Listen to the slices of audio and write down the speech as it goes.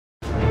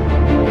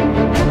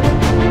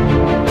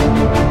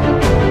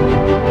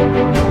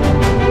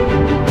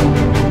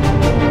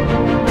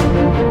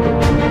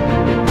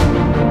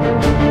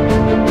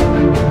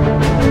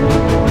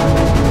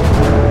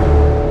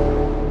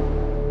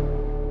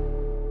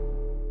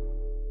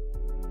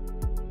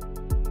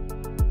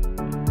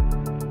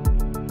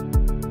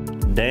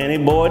Danny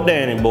boy,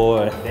 Danny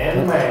boy.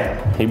 Danny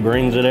man. He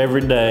brings it every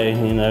day.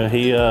 You know,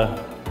 he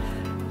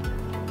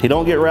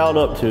don't get riled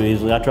up too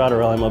easily. I try to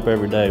rile him up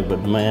every day,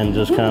 but the man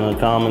just kind of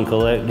calm and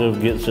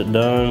collective, gets it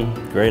done,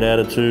 great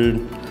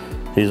attitude.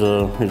 He's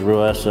a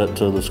real asset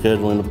to the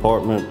scheduling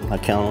department. I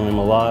count on him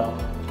a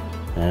lot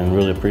and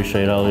really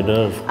appreciate all he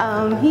does.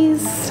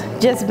 He's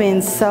just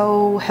been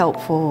so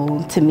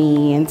helpful to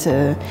me and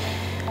to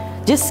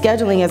just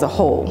scheduling as a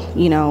whole.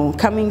 You know,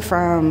 coming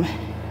from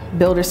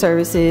builder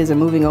services and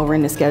moving over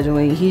into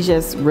scheduling, he's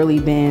just really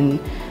been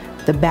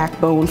the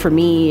backbone for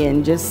me,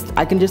 and just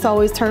I can just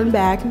always turn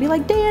back and be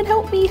like, Dan,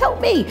 help me,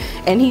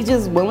 and he's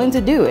just willing to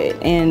do it,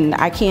 and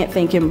I can't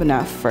thank him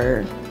enough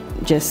for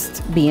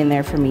just being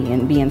there for me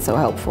and being so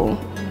helpful.